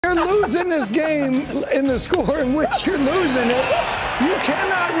losing this game in the score in which you're losing it, you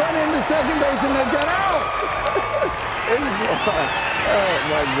cannot run into second base and make that out. This is why. Oh,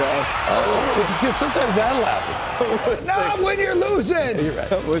 my gosh. Because sometimes that'll happen. Not when you're losing. You're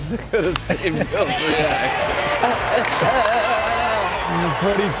right. I wish they could have seen Bill's react.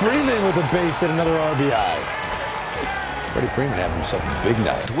 Freddie Freeman with a base hit, another RBI. Freddie Freeman having himself a big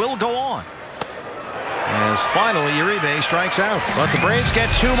night. Will go on. As finally Uribe strikes out. But the Braves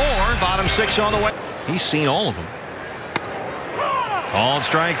get 2 more. Bottom 6 on the way. He's seen all of them. Called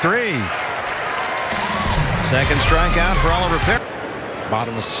strike 3. Second strikeout for Oliver Perez.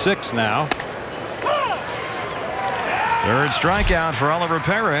 Bottom of 6 now. Third strikeout for Oliver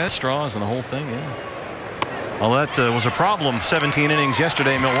Perez. Straws and the whole thing, yeah. Well, that was a problem 17 innings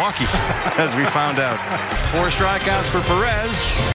yesterday in Milwaukee, as we found out. 4 strikeouts for Perez.